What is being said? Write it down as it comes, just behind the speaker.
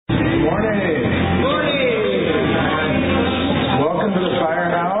morning. Welcome to the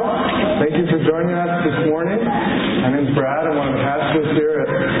Firehouse. Thank you for joining us this morning. My name's Brad. I'm one of the pastors here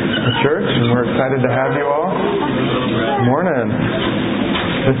at the church, and we're excited to have you all. Good morning.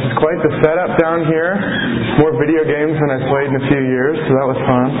 This is quite the setup down here. More video games than I've played in a few years, so that was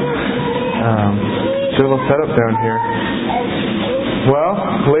fun. Good little setup down here.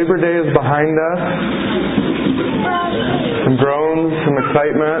 Well, Labor Day is behind us. Some groans, some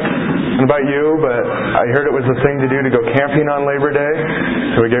excitement. I don't know about you, but I heard it was the thing to do to go camping on Labor Day,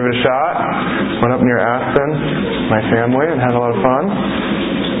 so we gave it a shot. Went up near Aspen, my family, and had a lot of fun.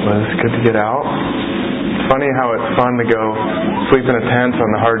 It was good to get out. It's funny how it's fun to go sleep in a tent on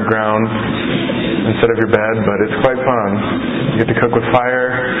the hard ground instead of your bed, but it's quite fun. You get to cook with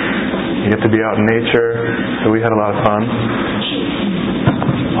fire, you get to be out in nature, so we had a lot of fun.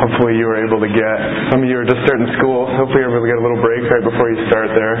 Hopefully you were able to get, some of you are just starting school, so hopefully you're able to get a little break right before you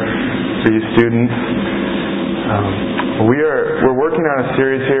start there for you students. We're working on a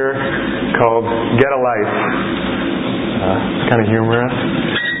series here called Get a Life. It's kind of humorous.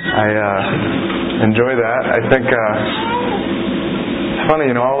 I enjoy that. I think it's funny,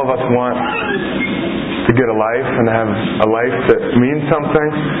 all of us want to get a life and to have a life that means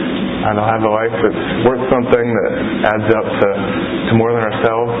something, and to have a life that's worth something that adds up to more than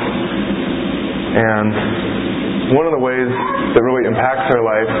ourselves. And one of the ways that really impacts our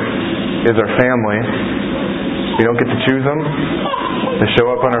life is our family. We don't get to choose them. They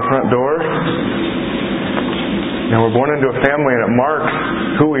show up on our front door. We're born into a family, and it marks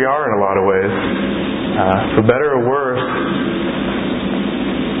who we are in a lot of ways. For better or worse,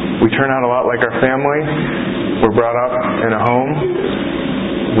 we turn out a lot like our family. We're brought up in a home.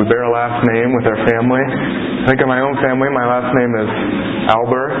 We bear a last name with our family. I think of my own family, my last name is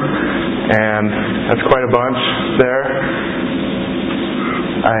Alber, and that's quite a bunch there.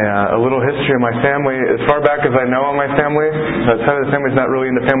 A little history of my family. As far back as I know of my family, that side of the family is not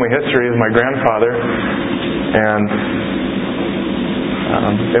really into family history, is my grandfather.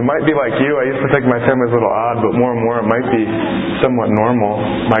 And it might be like you. I used to think my family was a little odd, but more and more it might be somewhat normal.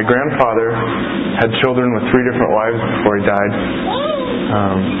 My grandfather had children with 3 different wives before he died.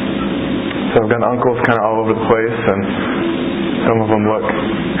 So I've got uncles kind of all over the place, and some of them look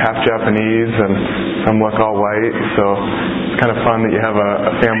half Japanese and some look all white, so it's kind of fun that you have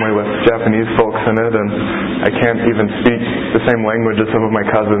a family with Japanese folks in it, and I can't even speak the same language as some of my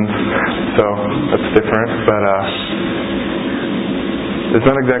cousins, so that's different, but it's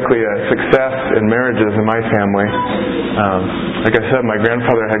not exactly a success in marriages in my family. Like I said, my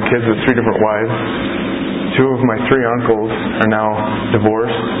grandfather had kids with 3 different wives. 2 of my 3 uncles are now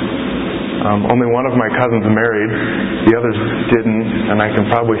divorced. Only one of my cousins married. The others didn't, and I can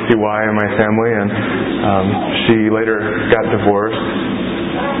probably see why in my family, and she later got divorced.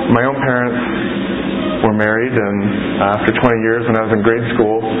 My own parents were married, and after 20 years when I was in grade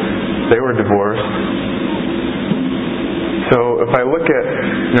school, they were divorced. So if I look at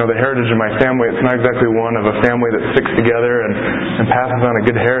the heritage of my family, it's not exactly one of a family that sticks together and passes on a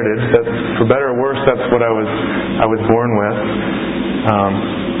good heritage. That's, for better or worse, that's what I was born with.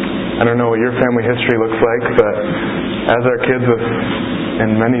 I don't know what your family history looks like, but as our kids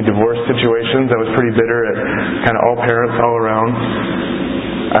in many divorce situations, I was pretty bitter at kind of all parents all around.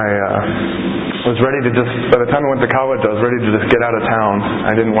 I was ready to just, by the time I went to college, I was ready to just get out of town.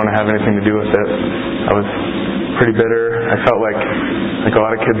 I didn't want to have anything to do with it. I was pretty bitter. I felt like a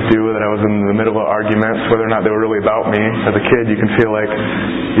lot of kids do, that I was in the middle of arguments, whether or not they were really about me. As a kid, you can feel like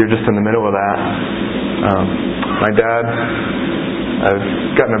you're just in the middle of that. My dad,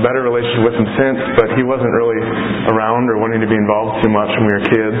 I've gotten a better relationship with him since, but he wasn't really around or wanting to be involved too much when we were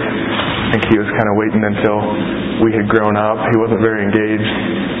kids. I think he was kind of waiting until we had grown up. He wasn't very engaged.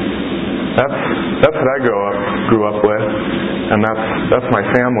 That's what I grew up with, and that's my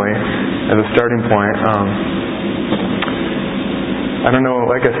family as a starting point. I don't know,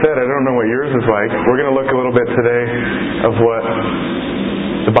 like I said, I don't know what yours is like. We're going to look a little bit today of what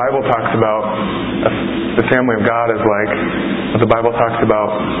the Bible talks about the family of God is like, what the Bible talks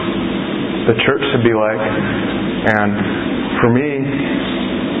about the church should be like. And for me,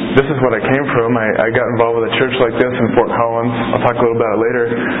 this is what I came from. I got involved with a church like this in Fort Collins. I'll talk a little about it later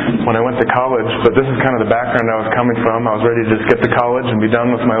when I went to college, but this is kind of the background I was coming from. I was ready to just get to college and be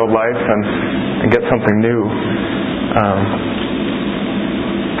done with my old life and get something new.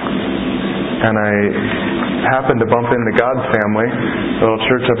 And I happened to bump into God's family, a little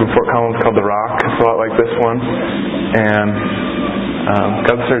church up in Fort Collins called The Rock. It's a lot like this one. And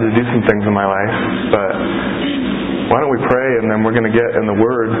God started to do some things in my life. But why don't we pray, and then we're going to get in the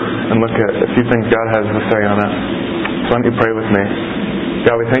Word and look at a few things God has to say on it. So why don't you pray with me?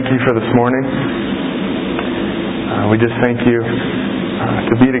 God, we thank you for this morning. We just thank you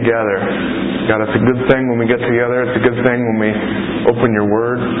to be together. God, it's a good thing when we get together. It's a good thing when we open your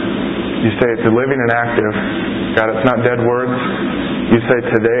word. You say it's living and active. God, it's not dead words. You say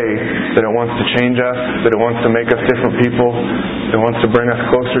today that it wants to change us, that it wants to make us different people, that it wants to bring us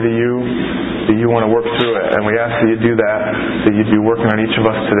closer to you, that you want to work through it. And we ask that you do that you'd be working on each of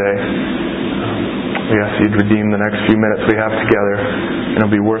us today. We ask that you'd redeem the next few minutes we have together, and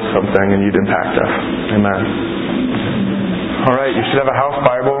it'll be worth something, and you'd impact us. Amen. All right, you should have a house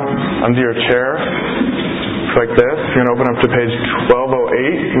Bible under your chair. It's like this. You're going to open up to page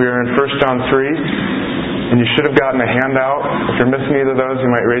 1208. We are in 1 John 3. And you should have gotten a handout. If you're missing either of those,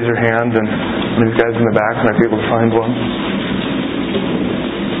 you might raise your hand, and these guys in the back might be able to find one.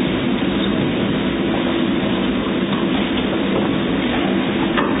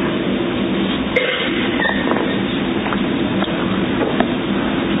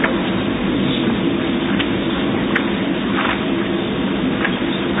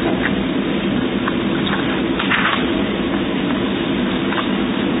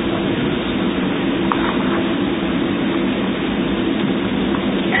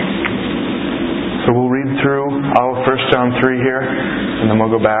 All of 1 John 3 here, and then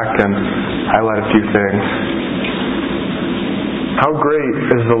we'll go back and highlight a few things. How great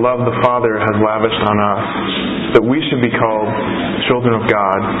is the love the Father has lavished on us, that we should be called children of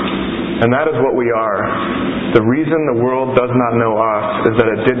God. And that is what we are. The reason the world does not know us is that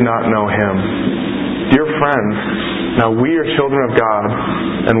it did not know Him. Dear friends, now we are children of God,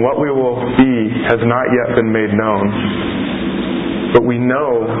 and what we will be has not yet been made known. But we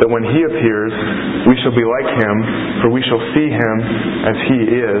know that when He appears, we shall be like Him, for we shall see Him as He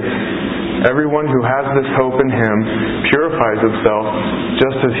is. Everyone who has this hope in Him purifies himself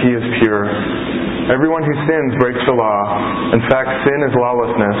just as He is pure. Everyone who sins breaks the law. In fact, sin is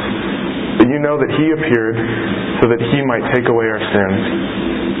lawlessness. But you know that He appeared so that He might take away our sins.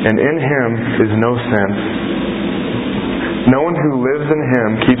 And in Him is no sin. No one who lives in Him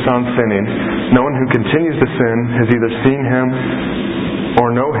keeps on sinning. No one who continues to sin has either seen Him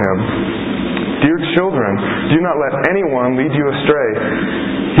or know Him. Dear children, do not let anyone lead you astray.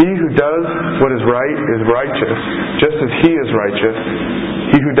 He who does what is right is righteous, just as he is righteous.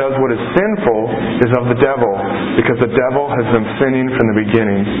 He who does what is sinful is of the devil, because the devil has been sinning from the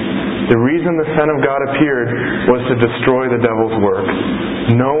beginning. The reason the Son of God appeared was to destroy the devil's work.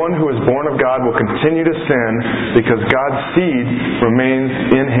 No one who is born of God will continue to sin, because God's seed remains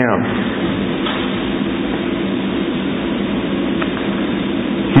in him.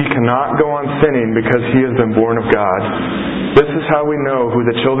 He cannot go on sinning because he has been born of God. This is how we know who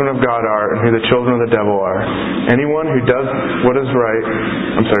the children of God are and who the children of the devil are. Anyone who does what is right,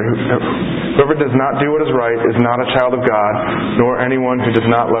 whoever does not do what is right is not a child of God, nor anyone who does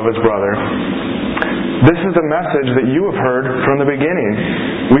not love his brother. This is the message that you have heard from the beginning.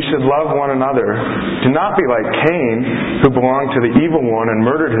 We should love one another. Do not be like Cain, who belonged to the evil one and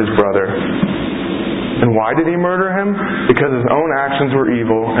murdered his brother. And why did he murder him? Because his own actions were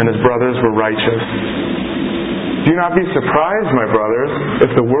evil and his brothers were righteous. Do not be surprised, my brothers,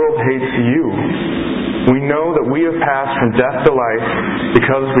 if the world hates you. We know that we have passed from death to life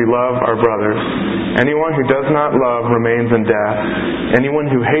because we love our brothers. Anyone who does not love remains in death. Anyone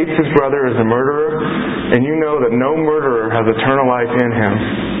who hates his brother is a murderer, and you know that no murderer has eternal life in him.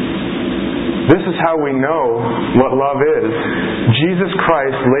 This is how we know what love is. Jesus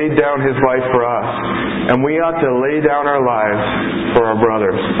Christ laid down His life for us, and we ought to lay down our lives for our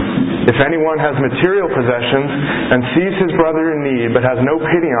brothers. If anyone has material possessions and sees his brother in need but has no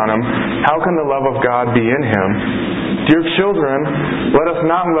pity on him, how can the love of God be in him? Dear children, let us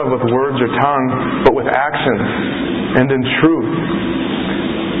not love with words or tongue, but with actions and in truth.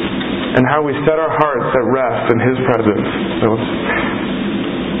 And how we set our hearts at rest in His presence.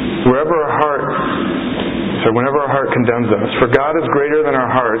 Whenever our heart condemns us. For God is greater than our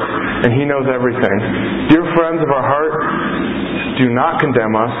hearts, and He knows everything. Dear friends of our heart, do not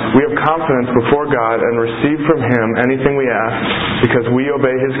condemn us. We have confidence before God and receive from Him anything we ask, because we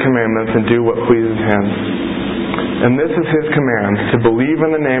obey His commandments and do what pleases Him. And this is His command, to believe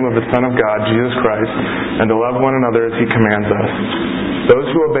in the name of the Son of God, Jesus Christ, and to love one another as He commands us. Those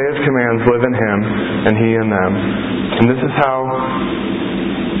who obey His commands live in Him, and He in them. And this is how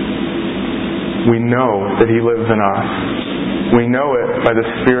we know that He lives in us. We know it by the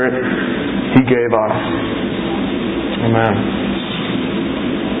Spirit He gave us. Amen.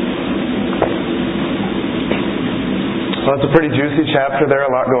 Well, it's a pretty juicy chapter there,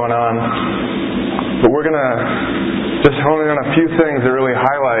 a lot going on. But we're going to just hone in on a few things that really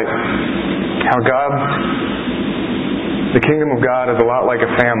highlight how God the kingdom of God is a lot like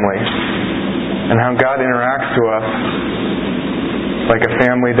a family, and how God interacts to us like a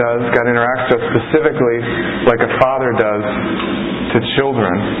family does. God interacts to us specifically like a father does to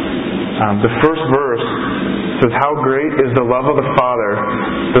children. The first verse says, "How great is the love of the Father.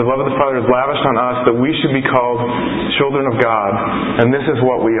 The love of the Father is lavished on us that we should be called children of God." And this is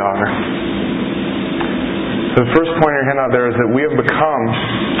what we are. So the first point in your handout there is that we have become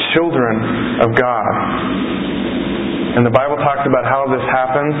children of God. And the Bible talks about how this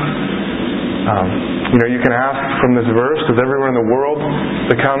happens. You can ask from this verse, does everyone in the world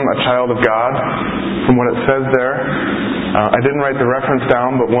become a child of God? From what it says there. I didn't write the reference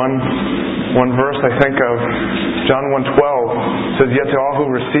down, but one verse I think of, John 1:12, says, "Yet to all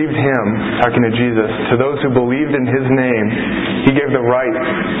who received Him," talking to Jesus, "to those who believed in His name, He gave the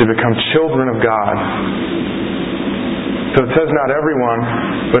right to become children of God." So it says not everyone,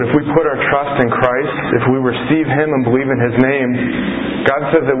 but if we put our trust in Christ, if we receive Him and believe in His name,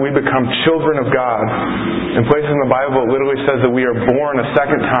 God says that we become children of God. In places in the Bible, it literally says that we are born a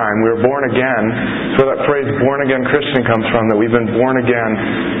second time. We are born again. That's where that phrase, born again Christian, comes from, that we've been born again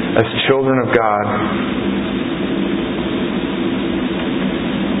as children of God.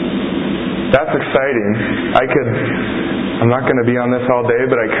 That's exciting. I'm not going to be on this all day,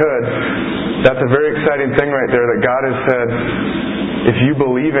 but I could. That's a very exciting thing right there, that God has said, if you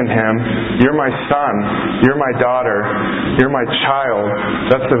believe in Him, you're my son, you're my daughter, you're my child.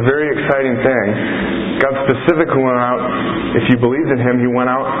 That's a very exciting thing. God specifically went out, if you believed in Him, He went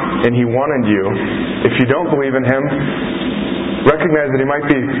out and He wanted you. If you don't believe in Him, recognize that He might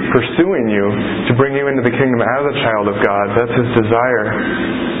be pursuing you to bring you into the kingdom as a child of God. That's His desire.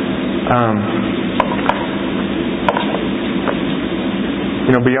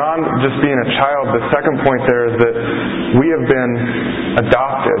 Beyond just being a child, the second point there is that we have been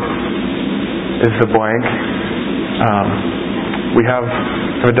adopted, is the blank. We have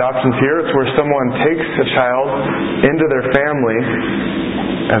adoptions here. It's where someone takes a child into their family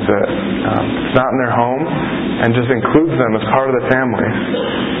as it's not in their home, and just includes them as part of the family.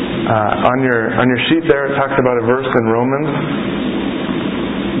 On your sheet there, it talks about a verse in Romans,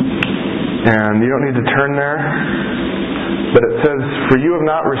 and you don't need to turn there. But it says,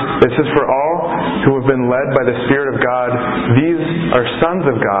 for all who have been led by the Spirit of God, these are sons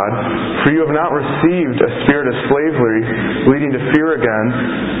of God. For you have not received a spirit of slavery, leading to fear again,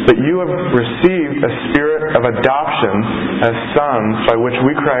 but you have received a spirit of adoption as sons, by which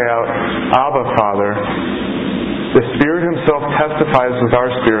we cry out, Abba, Father. The Spirit Himself testifies with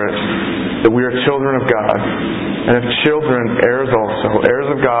our spirit that we are children of God. And if children, heirs also, heirs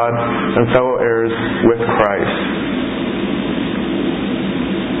of God and fellow heirs with Christ.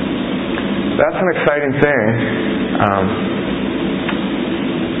 That's an exciting thing.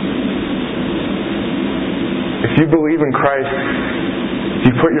 If you believe in Christ, if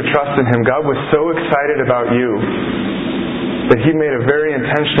you put your trust in Him, God was so excited about you that He made a very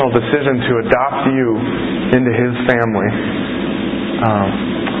intentional decision to adopt you into His family.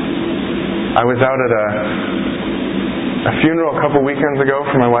 I was out at a funeral a couple weekends ago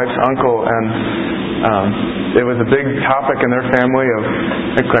for my wife's uncle, and it was a big topic in their family of,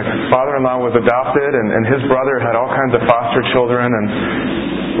 like, father-in-law was adopted, and his brother had all kinds of foster children,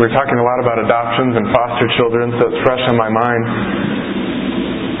 and we were talking a lot about adoptions and foster children, so it's fresh on my mind.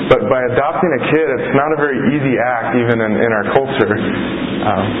 But by adopting a kid, it's not a very easy act, even in our culture.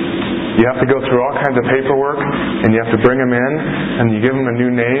 You have to go through all kinds of paperwork, and you have to bring them in, and you give them a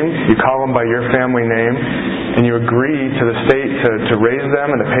new name, you call them by your family name, and you agree to the state to raise them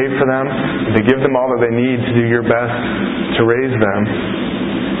and to pay for them, and to give them all that they need to do your best to raise them.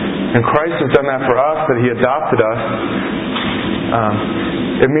 And Christ has done that for us, that He adopted us.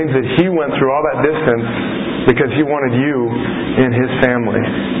 It means that He went through all that distance because He wanted you in His family.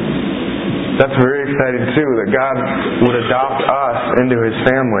 That's very exciting too, that God would adopt us into His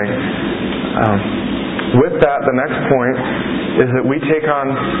family. With that, the next point is that we take on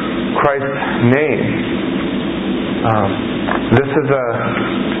Christ's name.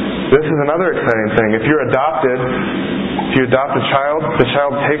 This is another exciting thing. If you're adopted, if you adopt a child, the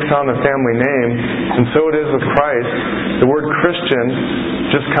child takes on the family name, and so it is with Christ. The word Christian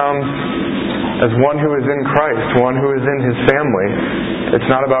just comes as one who is in Christ, one who is in His family. It's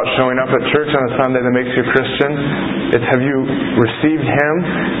not about showing up at church on a Sunday that makes you a Christian. It's, have you received Him,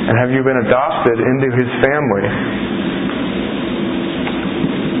 and have you been adopted into His family?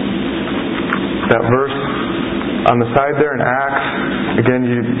 That verse on the side there in Acts, again,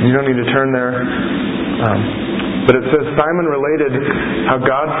 you don't need to turn there, but it says, Simon related how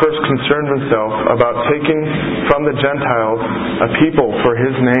God first concerned Himself about taking from the Gentiles a people for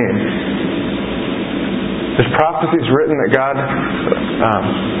His name. There's prophecies written that God,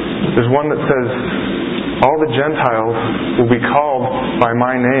 there's one that says, all the Gentiles will be called by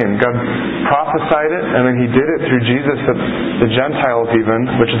my name. God prophesied it, and then He did it through Jesus, that the Gentiles even,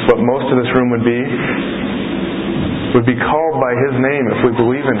 which is what most of this room would be called by His name if we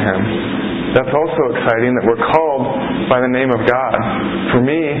believe in Him. That's also exciting, that we're called by the name of God. For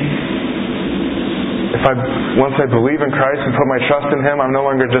me, once I believe in Christ and put my trust in Him, I'm no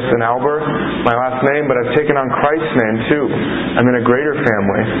longer just an Albert, my last name, but I've taken on Christ's name too. I'm in a greater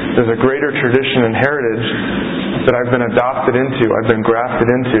family. There's a greater tradition and heritage that I've been adopted into, I've been grafted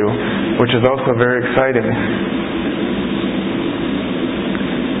into, which is also very exciting.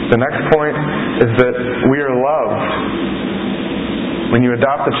 The next point is that we are loved. When you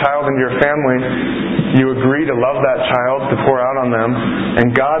adopt a child into your family, you agree to love that child, to pour out on them,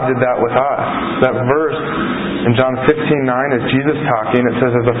 and God did that with us. That verse in John 15:9 is Jesus talking. It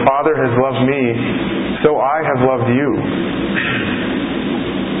says, "As the Father has loved me, so I have loved you."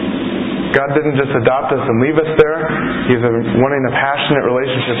 God didn't just adopt us and leave us there. He's wanting a passionate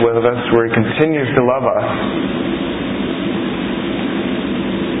relationship with us where He continues to love us.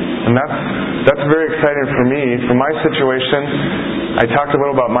 And that's very exciting for me. For my situation, I talked a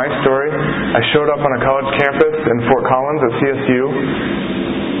little about my story. I showed up on a college campus in Fort Collins at CSU.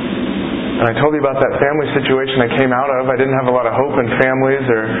 And I told you about that family situation I came out of. I didn't have a lot of hope in families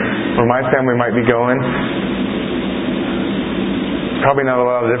or where my family might be going. Probably not a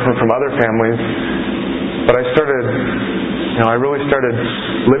lot different from other families. But I really started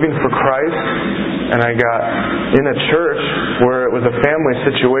living for Christ, and I got in a church where it was a family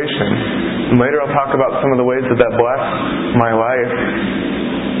situation. And later I'll talk about some of the ways that blessed my life.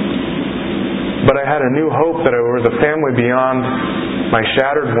 But I had a new hope that there was a family beyond my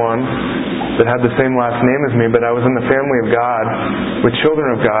shattered one that had the same last name as me, but I was in the family of God, with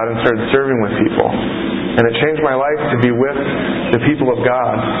children of God, and started serving with people. And it changed my life to be with the people of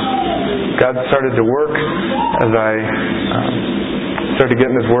God. God started to work as I started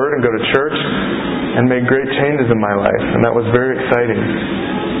getting His Word and go to church, and made great changes in my life, and that was very exciting.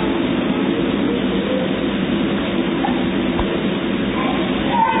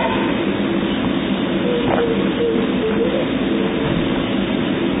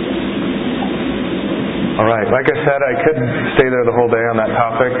 Alright, like I said, I could stay there the whole day on that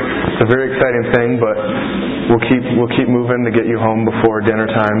topic. It's a very exciting thing, but we'll keep moving to get you home before dinner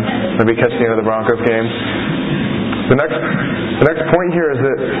time. Maybe catch the end of the Broncos game. The next point here is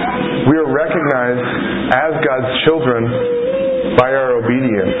that we are recognized as God's children by our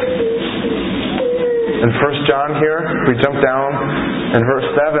obedience. In 1 John here, we jump down, in verse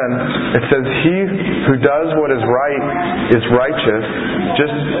 7, it says, "He who does what is right is righteous,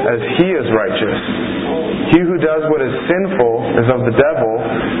 just as He is righteous. He who does what is sinful is of the devil,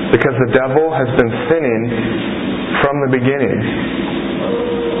 because the devil has been sinning from the beginning."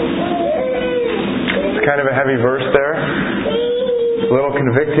 It's kind of a heavy verse there. A little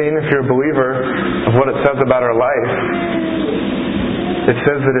convicting if you're a believer of what it says about our life. It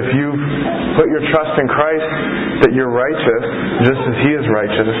says that if you put your trust in Christ, that you're righteous, just as He is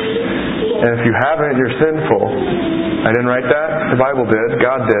righteous. And if you haven't, you're sinful. I didn't write that. The Bible did.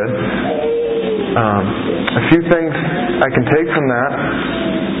 God did. A few things I can take from that.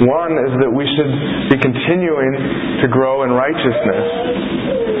 One is that we should be continuing to grow in righteousness.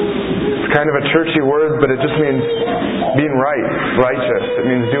 It's kind of a churchy word, but it just means being righteous. It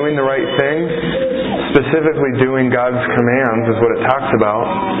means doing the right thing, specifically doing God's commands is what it talks about.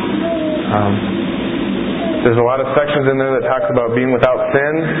 There's a lot of sections in there that talks about being without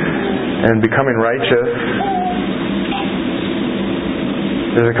sin and becoming righteous.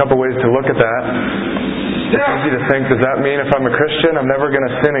 There's a couple ways to look at that. It's easy to think, does that mean if I'm a Christian, I'm never going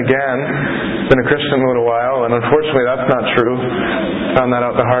to sin again? Been a Christian a little while, and unfortunately that's not true. Found that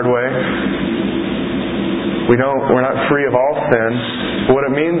out the hard way. We're not free of all sin. But what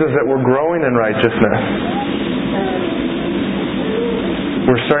it means is that we're growing in righteousness.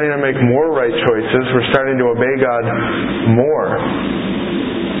 We're starting to make more right choices. We're starting to obey God more.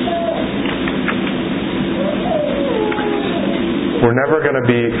 We're never going to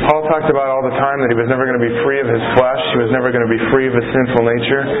be... Paul talked about all the time that he was never going to be free of his flesh. He was never going to be free of his sinful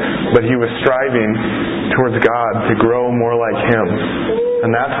nature. But he was striving towards God to grow more like Him.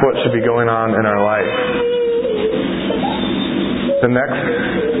 And that's what should be going on in our life. The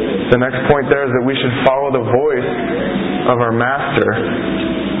next point there is that we should follow the voice of our Master.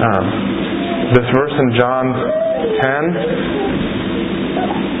 This verse in John 10...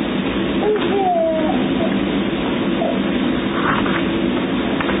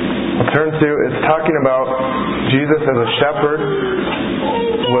 I'll turn to, it's talking about Jesus as a shepherd.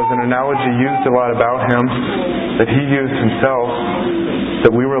 Was an analogy used a lot about him, that he used himself,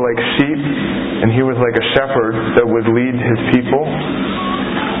 that we were like sheep and he was like a shepherd that would lead his people.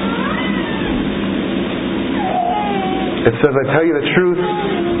 It says, I tell you the truth,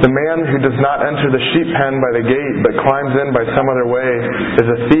 the man who does not enter the sheep pen by the gate, but climbs in by some other way, is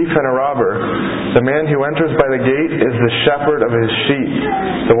a thief and a robber. The man who enters by the gate is the shepherd of his sheep.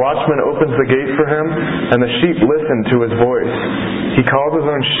 The watchman opens the gate for him, and the sheep listen to his voice. He calls his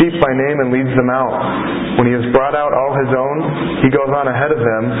own sheep by name and leads them out. When he has brought out all his own, he goes on ahead of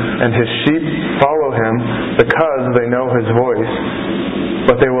them, and his sheep follow him because they know his voice.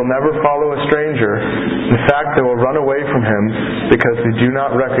 But they will never follow a stranger. In fact, they will run away from him because they do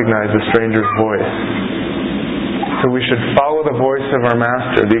not recognize the stranger's voice. So we should follow the voice of our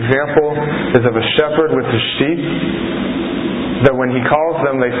master. The example is of a shepherd with his sheep, that when he calls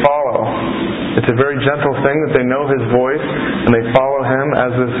them, they follow. It's a very gentle thing that they know his voice and they follow him,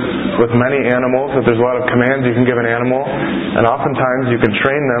 as is with many animals, that there's a lot of commands you can give an animal, and oftentimes you can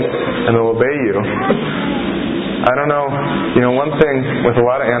train them and they'll obey you. I don't know, one thing with a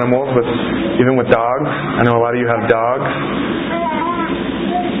lot of animals, even with dogs, I know a lot of you have dogs.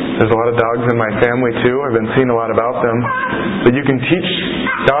 There's a lot of dogs in my family too. I've been seeing a lot about them. But you can teach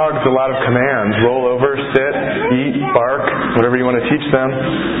dogs a lot of commands. Roll over, sit, eat, bark, whatever you want to teach them.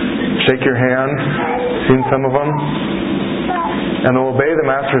 Shake your hand. Seen some of them. And they'll obey the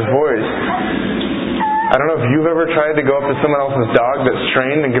master's voice. I don't know if you've ever tried to go up to someone else's dog that's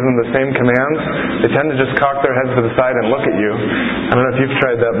trained and give them the same commands. They tend to just cock their heads to the side and look at you. I don't know if you've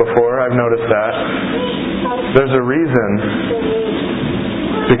tried that before. I've noticed that. There's a reason.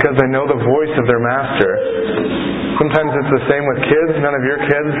 Because they know the voice of their master. Sometimes it's the same with kids. None of your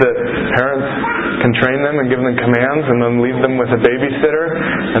kids that parents can train them and give them commands and then leave them with a babysitter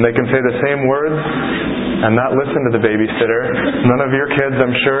and they can say the same words and not listen to the babysitter. None of your kids,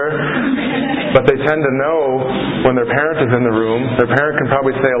 I'm sure. But they tend to know when their parent is in the room. Their parent can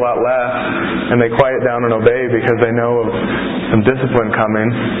probably say a lot less and they quiet down and obey because they know of some discipline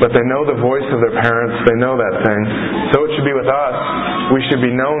coming. But they know the voice of their parents. They know that thing. So it should be with us. We should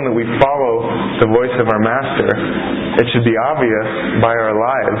be known that we follow the voice of our master. It should be obvious by our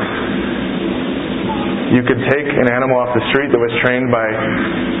lives. You could take an animal off the street that was trained by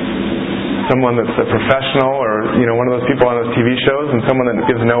someone that's a professional or one of those people on those TV shows and someone that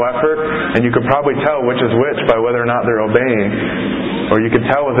gives no effort, and you could probably tell which is which by whether or not they're obeying. Or you could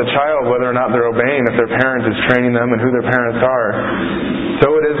tell as a child whether or not they're obeying if their parent is training them and who their parents are. So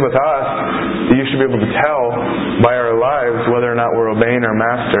it is with us that you should be able to tell by our lives whether or not we're obeying our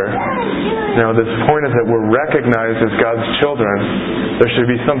master. This point is that we're recognized as God's children. There should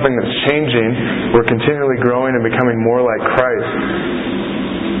be something that's changing. We're continually growing and becoming more like Christ.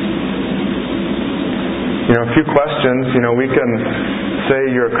 A few questions. We can say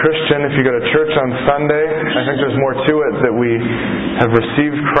you're a Christian if you go to church on Sunday. I think there's more to it that we have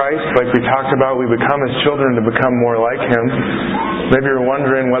received Christ. Like we talked about, we become His children to become more like Him. Maybe you're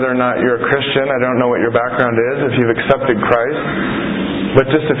wondering whether or not you're a Christian. I don't know what your background is, if you've accepted Christ.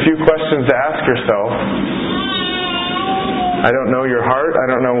 But just a few questions to ask yourself. I don't know your heart. I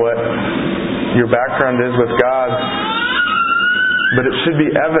don't know what your background is with God. But it should be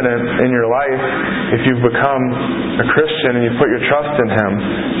evident in your life if you've become a Christian and you put your trust in Him.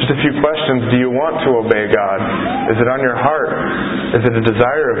 Just a few questions. Do you want to obey God? Is it on your heart? Is it a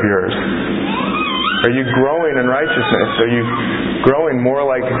desire of yours? Are you growing in righteousness? Are you growing more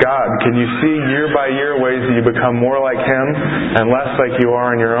like God? Can you see year by year ways that you become more like Him and less like you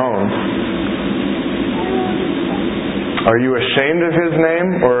are on your own? Are you ashamed of His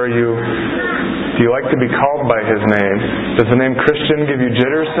name, or do you like to be called by His name? Does the name Christian give you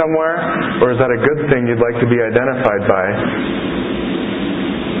jitters somewhere, or is that a good thing you'd like to be identified by?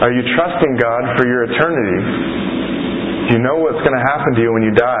 Are you trusting God for your eternity? Do you know what's going to happen to you when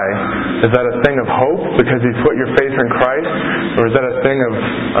you die? Is that a thing of hope because you've put your faith in Christ, or is that a thing of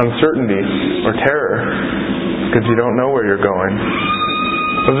uncertainty or terror because you don't know where you're going?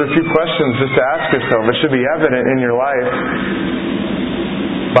 Those are a few questions just to ask yourself. It should be evident in your life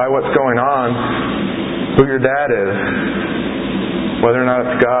by what's going on who your dad is, whether or not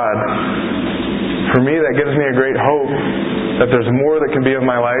it's God. For me, that gives me a great hope that there's more that can be of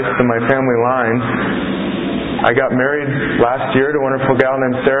my life than my family line. I got married last year to a wonderful gal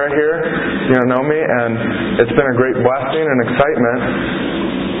named Sarah here. You don't know me, and it's been a great blessing and excitement.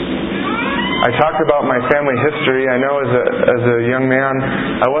 I talked about my family history. I know as a young man,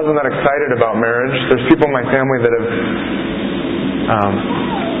 I wasn't that excited about marriage. There's people in my family that have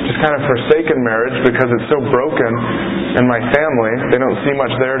just kind of forsaken marriage because it's so broken in my family. They don't see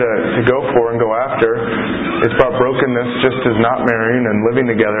much there to go for and go after. It's brought brokenness just as not marrying and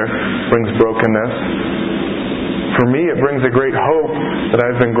living together brings brokenness. For me, it brings a great hope that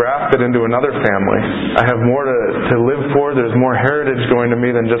I've been grafted into another family. I have more to live for. There's more heritage going to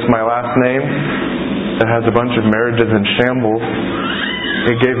me than just my last name that has a bunch of marriages in shambles.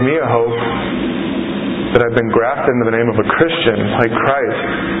 It gave me a hope that I've been grafted into the name of a Christian, like Christ.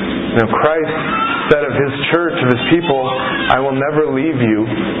 Christ said of His church, of His people, I will never leave you.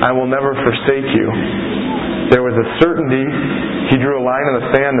 I will never forsake you. There was a certainty. He drew a line in the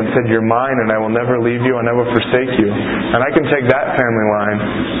sand and said, you're mine and I will never leave you, I'll never forsake you. And I can take that family line.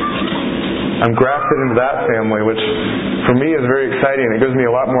 I'm grafted into that family, which for me is very exciting. It gives me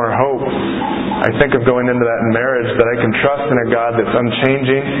a lot more hope. I think of going into that in marriage, that I can trust in a God that's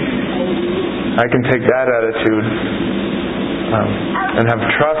unchanging. I can take that attitude and have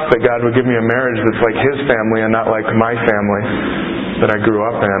trust that God would give me a marriage that's like His family and not like my family that I grew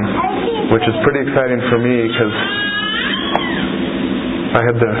up in, which is pretty exciting for me because if I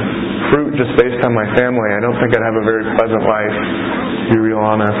had the fruit just based on my family, I don't think I'd have a very pleasant life, to be real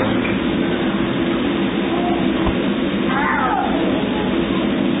honest.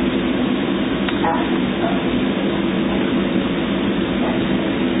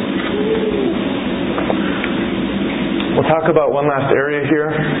 We'll talk about one last area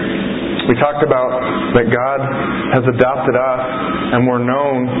here. We talked about that God has adopted us and we're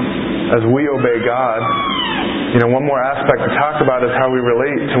known as we obey God. One more aspect to talk about is how we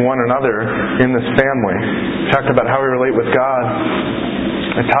relate to one another in this family. We talked about how we relate with God.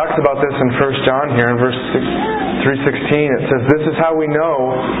 It talks about this in 1 John here in verse 3:16. It says, this is how we know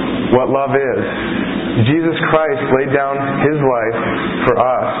what love is. Jesus Christ laid down His life for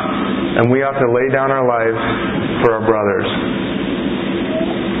us, and we ought to lay down our lives for our brothers.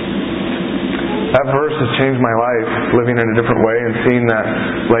 That verse has changed my life, living in a different way and seeing that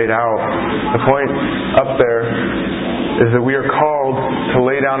laid out. The point up there is that we are called to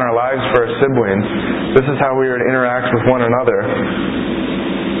lay down our lives for our siblings. This is how we are to interact with one another.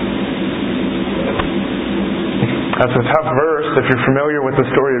 That's a tough verse. If you're familiar with the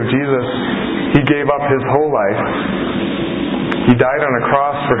story of Jesus, He gave up His whole life. He died on a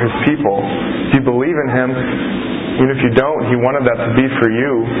cross for His people. If you believe in Him, even if you don't, He wanted that to be for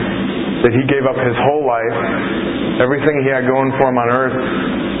you. That He gave up His whole life, everything He had going for Him on earth.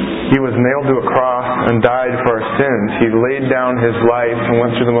 He was nailed to a cross and died for our sins. He laid down His life and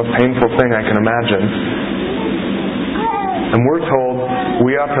went through the most painful thing I can imagine. And we're told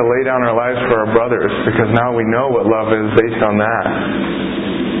we ought to lay down our lives for our brothers because now we know what love is based on that.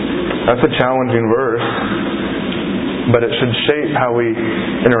 That's a challenging verse, but it should shape how we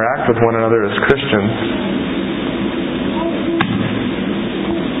interact with one another as Christians.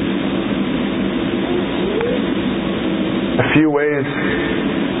 A few ways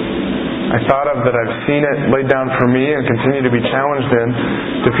I thought of that I've seen it laid down for me and continue to be challenged in.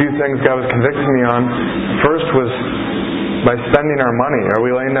 A few things God was convicting me on. First was by spending our money. Are we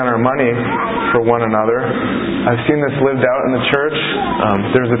laying down our money for one another? I've seen this lived out in the church.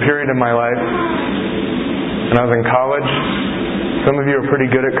 There was a period in my life when I was in college. Some of you are pretty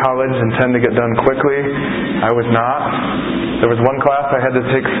good at college and tend to get done quickly. I was not. There was one class I had to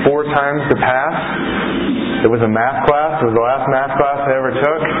take 4 times to pass. It was a math class. It was the last math class I ever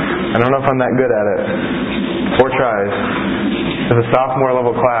took. I don't know if I'm that good at it. 4 tries. It was a sophomore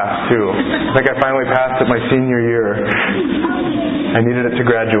level class, too. I think I finally passed it my senior year. I needed it to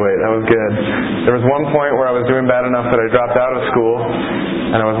graduate. That was good. There was one point where I was doing bad enough that I dropped out of school,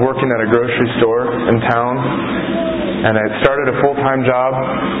 and I was working at a grocery store in town. And I started a full-time job,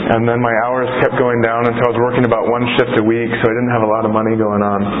 and then my hours kept going down until I was working about 1 shift a week, so I didn't have a lot of money going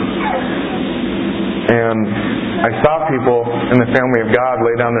on. And I saw people in the family of God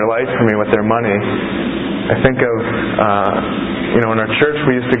lay down their life for me with their money. I think of, in our church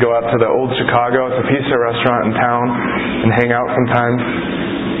we used to go out to the Old Chicago. It's a pizza restaurant in town and hang out sometimes.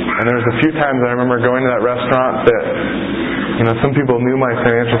 And there was a few times I remember going to that restaurant that, some people knew my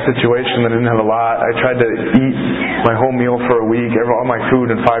financial situation. That I didn't have a lot. I tried to eat my whole meal for a week, all my food,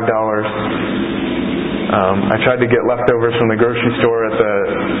 and $5. I tried to get leftovers from the grocery store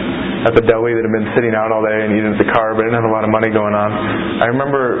at the deli that had been sitting out all day and eat it at the car, but I didn't have a lot of money going on. I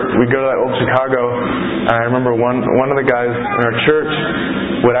remember we'd go to that Old Chicago, and I remember one of the guys in our church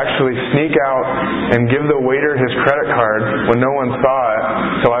would actually sneak out and give the waiter his credit card when no one saw it,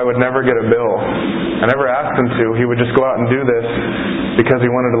 so I would never get a bill. I never asked him to. He would just go out and do this because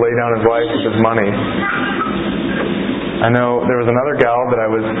he wanted to lay down his life with his money. I know there was another gal that I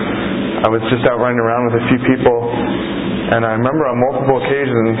was just out running around with a few people, And I remember on multiple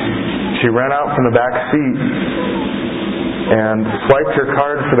occasions, she ran out from the back seat and swiped her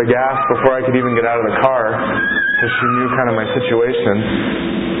card for the gas before I could even get out of the car, because she knew kind of my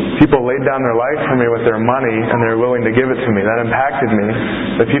situation. People laid down their life for me with their money, and they were willing to give it to me. That impacted me,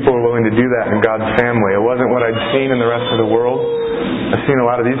 that people were willing to do that in God's family. It wasn't what I'd seen in the rest of the world. I've seen a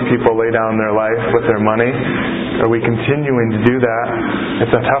lot of these people lay down their life with their money. Are we continuing to do that?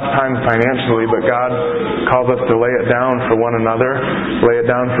 It's a tough time financially, but God calls us to lay it down for one another, lay it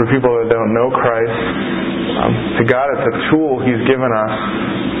down for people that don't know Christ. To God, it's a tool He's given us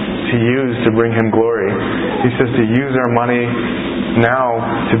to use to bring Him glory. He says to use our money now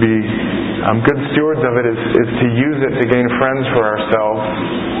to be good stewards of it is to use it to gain friends for ourselves,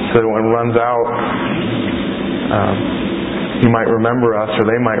 so that when it runs out, He might remember us, or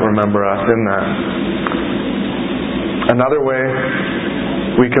they might remember us in that. Another way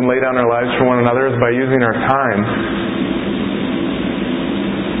we can lay down our lives for one another is by using our time.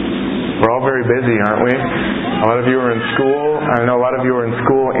 We're all very busy, aren't we? A lot of you are in school. I know a lot of you are in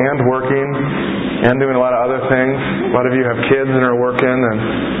school and working and doing a lot of other things. A lot of you have kids and are working, and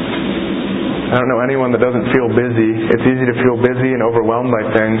I don't know anyone that doesn't feel busy. It's easy to feel busy and overwhelmed by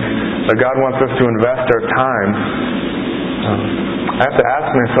things, but God wants us to invest our time. I have to ask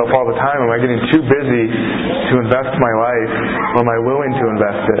myself all the time, am I getting too busy to invest my life, or am I willing to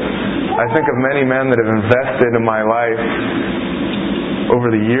invest it? I think of many men that have invested in my life over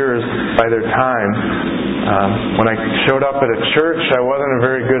the years by their time. When I showed up at a church, I wasn't a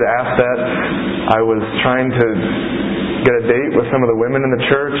very good asset. I was trying to get a date with some of the women in the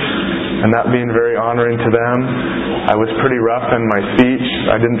church, and that being very honoring to them. I was pretty rough in my speech.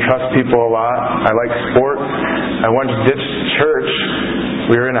 I didn't trust people a lot. I liked sports. I once ditched church.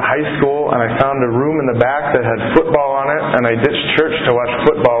 We were in a high school, and I found a room in the back that had football on it, and I ditched church to watch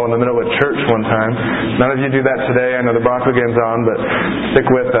football in the middle of church one time. None of you do that today. I know the Bronco game's on, but stick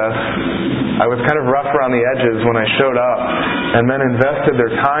with us. I was kind of rough around the edges when I showed up, and men invested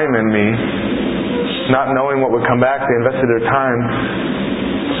their time in me, not knowing what would come back. They invested their time,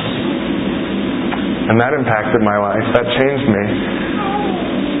 and that impacted my life. That changed me.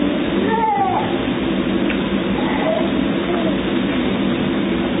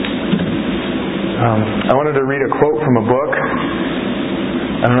 I wanted to read a quote from a book.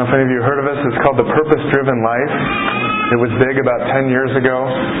 I don't know if any of you heard of this. It's called The Purpose-Driven Life. It was big about 10 years ago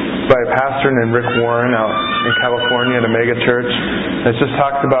by a pastor named Rick Warren out in California at a mega church. It just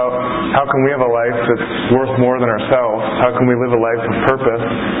talks about how can we have a life that's worth more than ourselves? How can we live a life of purpose?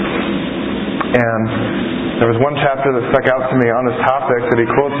 And there was one chapter that stuck out to me on this topic that he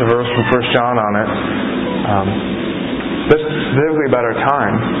quotes a verse from 1 John on it. Specifically about our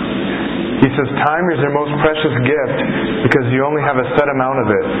time. He says, time is your most precious gift because you only have a set amount of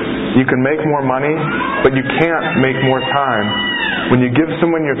it. You can make more money, but you can't make more time. When you give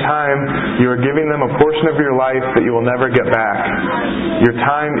someone your time, you are giving them a portion of your life that you will never get back. Your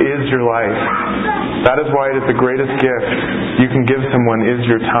time is your life. That is why it is the greatest gift you can give someone is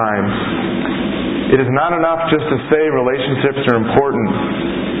your time. It is not enough just to say relationships are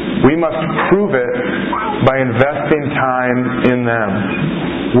important. We must prove it by investing time in them.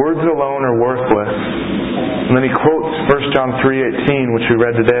 Words alone are worthless. And then he quotes 1 John 3:18, which we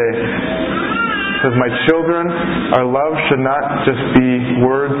read today. It says, my children, our love should not just be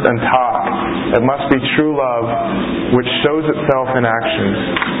words and talk. It must be true love, which shows itself in actions.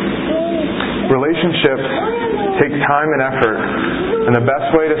 Relationships take time and effort, and the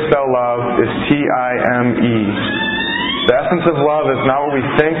best way to spell love is T-I-M-E. The essence of love is not what we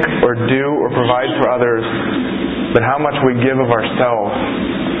think or do or provide for others, but how much we give of ourselves.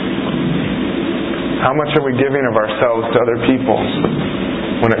 How much are we giving of ourselves to other people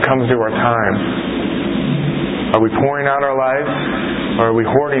when it comes to our time? Are we pouring out our lives, or are we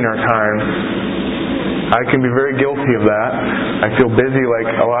hoarding our time? I can be very guilty of that. I feel busy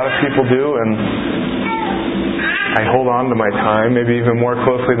like a lot of people do, and I hold on to my time, maybe even more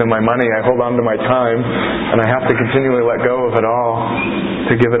closely than my money. I hold on to my time, and I have to continually let go of it all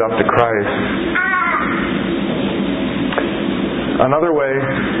to give it up to Christ. Another way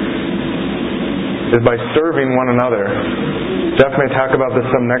is by serving one another. Jeff may talk about this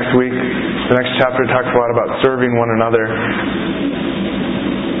some next week. The next chapter talks a lot about serving one another.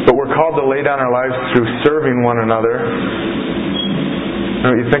 But we're called to lay down our lives through serving one another.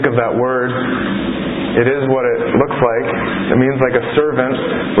 When you think of that word, it is what it looks like. It means like a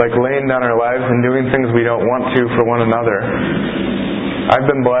servant, like laying down our lives and doing things we don't want to for one another. I've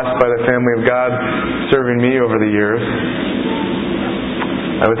been blessed by the family of God serving me over the years.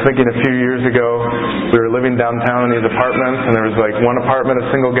 I was thinking a few years ago, we were living downtown in these apartments, and there was like one apartment of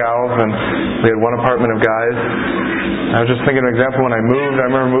single gals, and we had one apartment of guys. I was just thinking of an example when I moved. I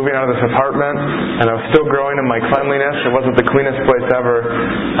remember moving out of this apartment, and I was still growing in my cleanliness. It wasn't the cleanest place ever.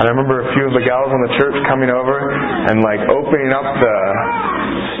 And I remember a few of the gals in the church coming over and like opening up the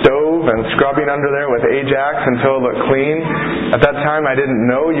stove and scrubbing under there with Ajax until it looked clean. At that time, I didn't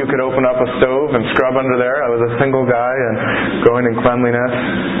know you could open up a stove and scrub under there. I was a single guy and growing in cleanliness.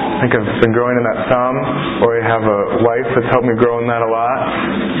 I think I've been growing in that some, or I have a wife that's helped me grow in that a lot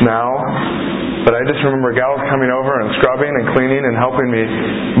now. But I just remember gals coming over and scrubbing and cleaning and helping me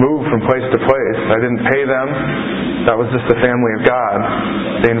move from place to place. I didn't pay them. That was just the family of God.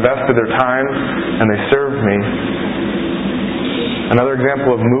 They invested their time and they served me. Another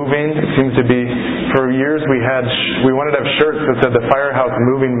example of moving, it seems to be, for years we wanted to have shirts that said the Firehouse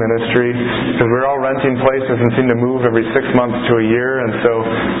Moving Ministry, because we were all renting places and seemed to move every 6 months to a year, and so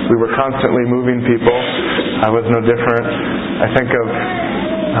we were constantly moving people. I was no different. I think of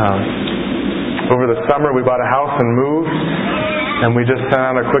over the summer we bought a house and moved, and we just sent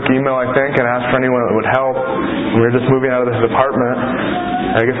out a quick email, I think, and asked for anyone that would help. And we were just moving out of this apartment.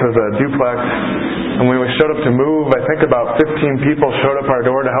 I guess it was a duplex. And when we showed up to move, I think about 15 people showed up our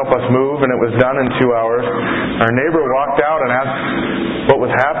door to help us move, and it was done in 2 hours. Our neighbor walked out and asked what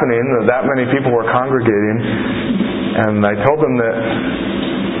was happening, that many people were congregating. And I told them that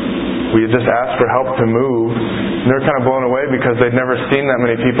we had just asked for help to move. And they were kind of blown away because they'd never seen that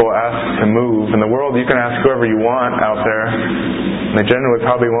many people ask to move. In the world, you can ask whoever you want out there. And they generally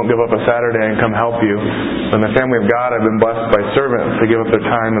probably won't give up a Saturday and come help you. But in the family of God, I've been blessed by servants to give up their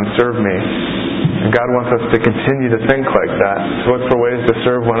time and serve me. And God wants us to continue to think like that, to look for ways to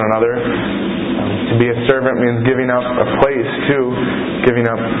serve one another. To be a servant means giving up a place too, giving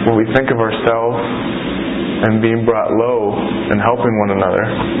up what we think of ourselves, and being brought low and helping one another.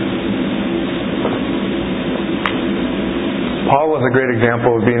 Paul was a great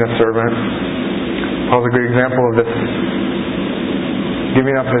example of being a servant. Paul's a great example of this,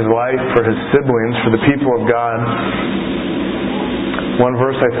 giving up his life for his siblings, for the people of God. One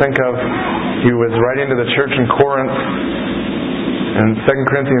verse I think of, he was writing to the church in Corinth. In 2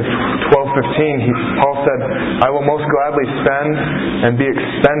 Corinthians 12:15, Paul said, "I will most gladly spend and be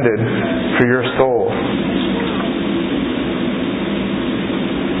expended for your souls."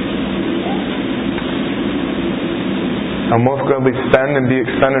 I'll most gladly spend and be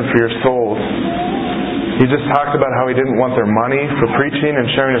expended for your souls. He just talked about how he didn't want their money for preaching and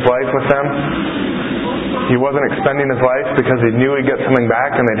sharing his life with them. He wasn't expending his life because he knew he'd get something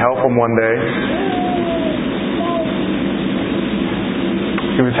back and they'd help him one day.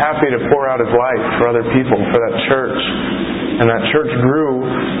 He was happy to pour out his life for other people, for that church. And that church grew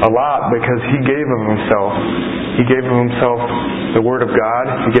a lot because he gave of himself. He gave of himself the Word of God.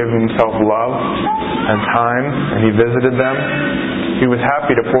 He gave of himself love and time, and he visited them. He was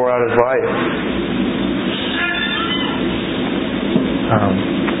happy to pour out his life.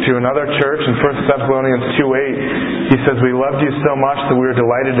 To another church in 1 Thessalonians 2:8, he says, "We loved you so much that we were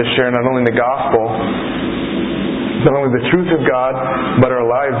delighted to share not only the gospel, not only the truth of God, but our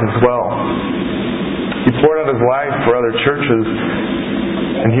lives as well." He poured out his life for other churches,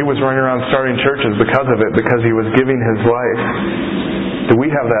 and he was running around starting churches because of it, because he was giving his life. Do we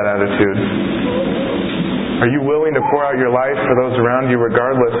have that attitude? Are you willing to pour out your life for those around you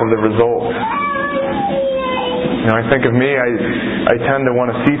regardless of the results? You know, I think of me, I tend to want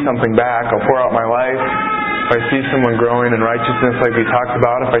to see something back. I'll pour out my life. If I see someone growing in righteousness like we talked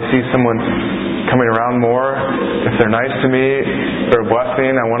about, if I see someone coming around more, if they're nice to me, they're a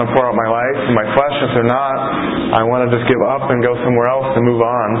blessing, I want to pour out my life. In my flesh, if they're not, I want to just give up and go somewhere else and move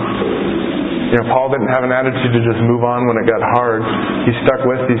on. You know, Paul didn't have an attitude to just move on when it got hard. He stuck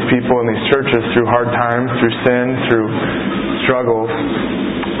with these people in these churches through hard times, through sin, through struggles.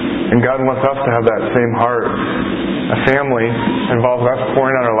 And God wants us to have that same heart. A family involves us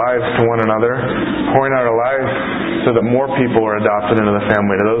pouring out our lives to one another, pouring out our lives so that more people are adopted into the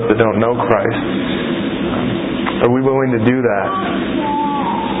family, to those that don't know Christ. Are we willing to do that?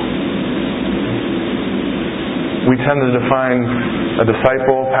 We tend to define a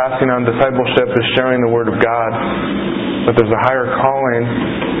disciple, passing on discipleship, as sharing the Word of God. But there's a higher calling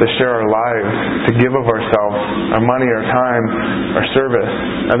to share our lives, to give of ourselves, our money, our time, our service,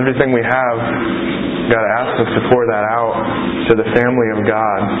 everything we have. God asks us to pour that out to the family of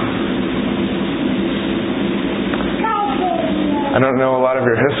God. I don't know a lot of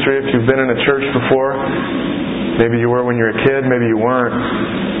your history, if you've been in a church before. Maybe you were when you were a kid, maybe you weren't.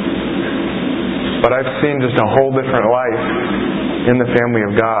 But I've seen just a whole different life in the family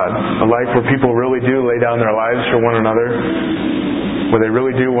of God. A life where people really do lay down their lives for one another. where they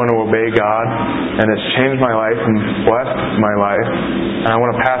really do want to obey God, and it's changed my life and blessed my life, and I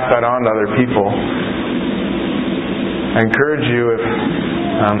want to pass that on to other people. I encourage you, if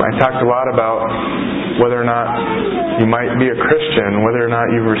I talked a lot about whether or not you might be a Christian, whether or not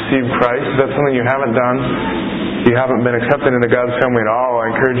you've received Christ. If that's something you haven't done, you haven't been accepted into God's family at all,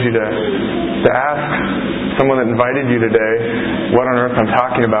 I encourage you to ask someone that invited you today what on earth I'm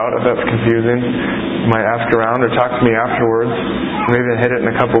talking about. If that's confusing, you might ask around or talk to me afterwards. Maybe even hit it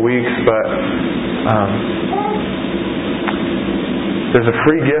in a couple weeks, but there's a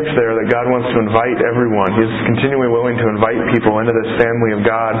free gift there that God wants to invite everyone. He's continually willing to invite people into this family of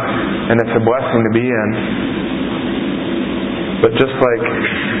God, and it's a blessing to be in. But just like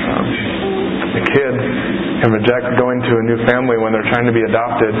a kid can reject going to a new family when they're trying to be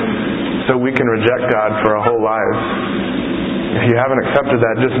adopted, so we can reject God for our whole lives. If you haven't accepted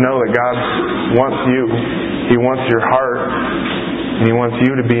that, just know that God wants you. He wants your heart, and He wants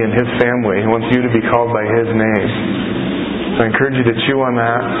you to be in His family. He wants you to be called by His name. So I encourage you to chew on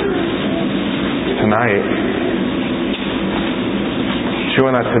that tonight. Chew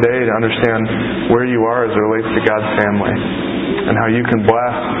on that today to understand where you are as it relates to God's family, and how you can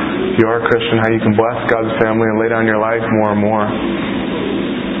bless, if you are a Christian, how you can bless God's family and lay down your life more and more.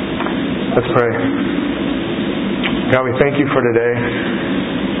 Let's pray. God, we thank You for today.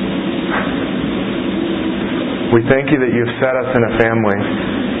 We thank You that You've set us in a family.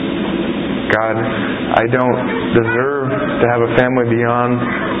 God, I don't deserve to have a family beyond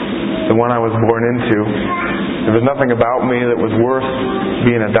the one I was born into. There was nothing about me that was worth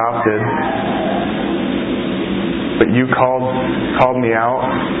being adopted. But You called me out,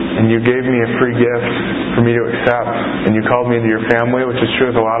 and You gave me a free gift for me to accept. And You called me into Your family, which is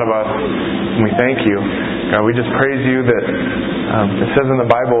true with a lot of us. And we thank You. God, we just praise You that it says in the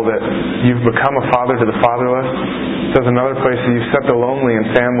Bible that You've become a father to the fatherless. It says in another place that You've set the lonely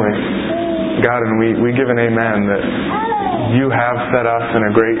in families. God, and we give an amen that You have set us in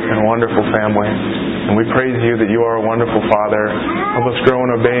a great and wonderful family. And we praise You that You are a wonderful Father. Help us grow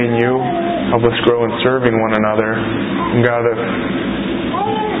in obeying You. Help us grow in serving one another. And God, if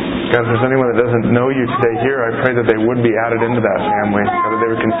there's anyone that doesn't know You today here, I pray that they would be added into that family. God, that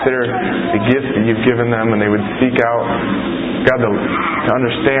they would consider the gifts that You've given them, and they would seek out, God, to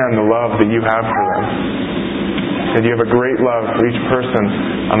understand the love that You have for them. That You have a great love for each person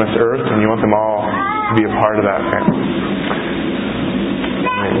on this earth, and You want them all to be a part of that family.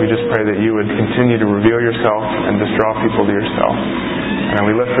 We just pray that You would continue to reveal Yourself and just draw people to Yourself. And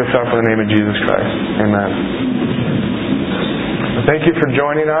we lift this up in the name of Jesus Christ. Amen. Well, thank you for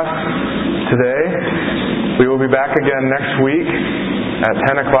joining us today. We will be back again next week at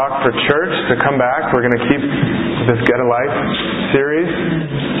 10 o'clock for church. So come back. We're going to keep this Get a Life series.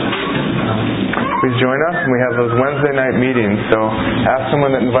 Please join us, and we have those Wednesday night meetings. So ask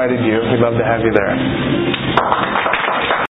someone that invited you. We'd love to have you there.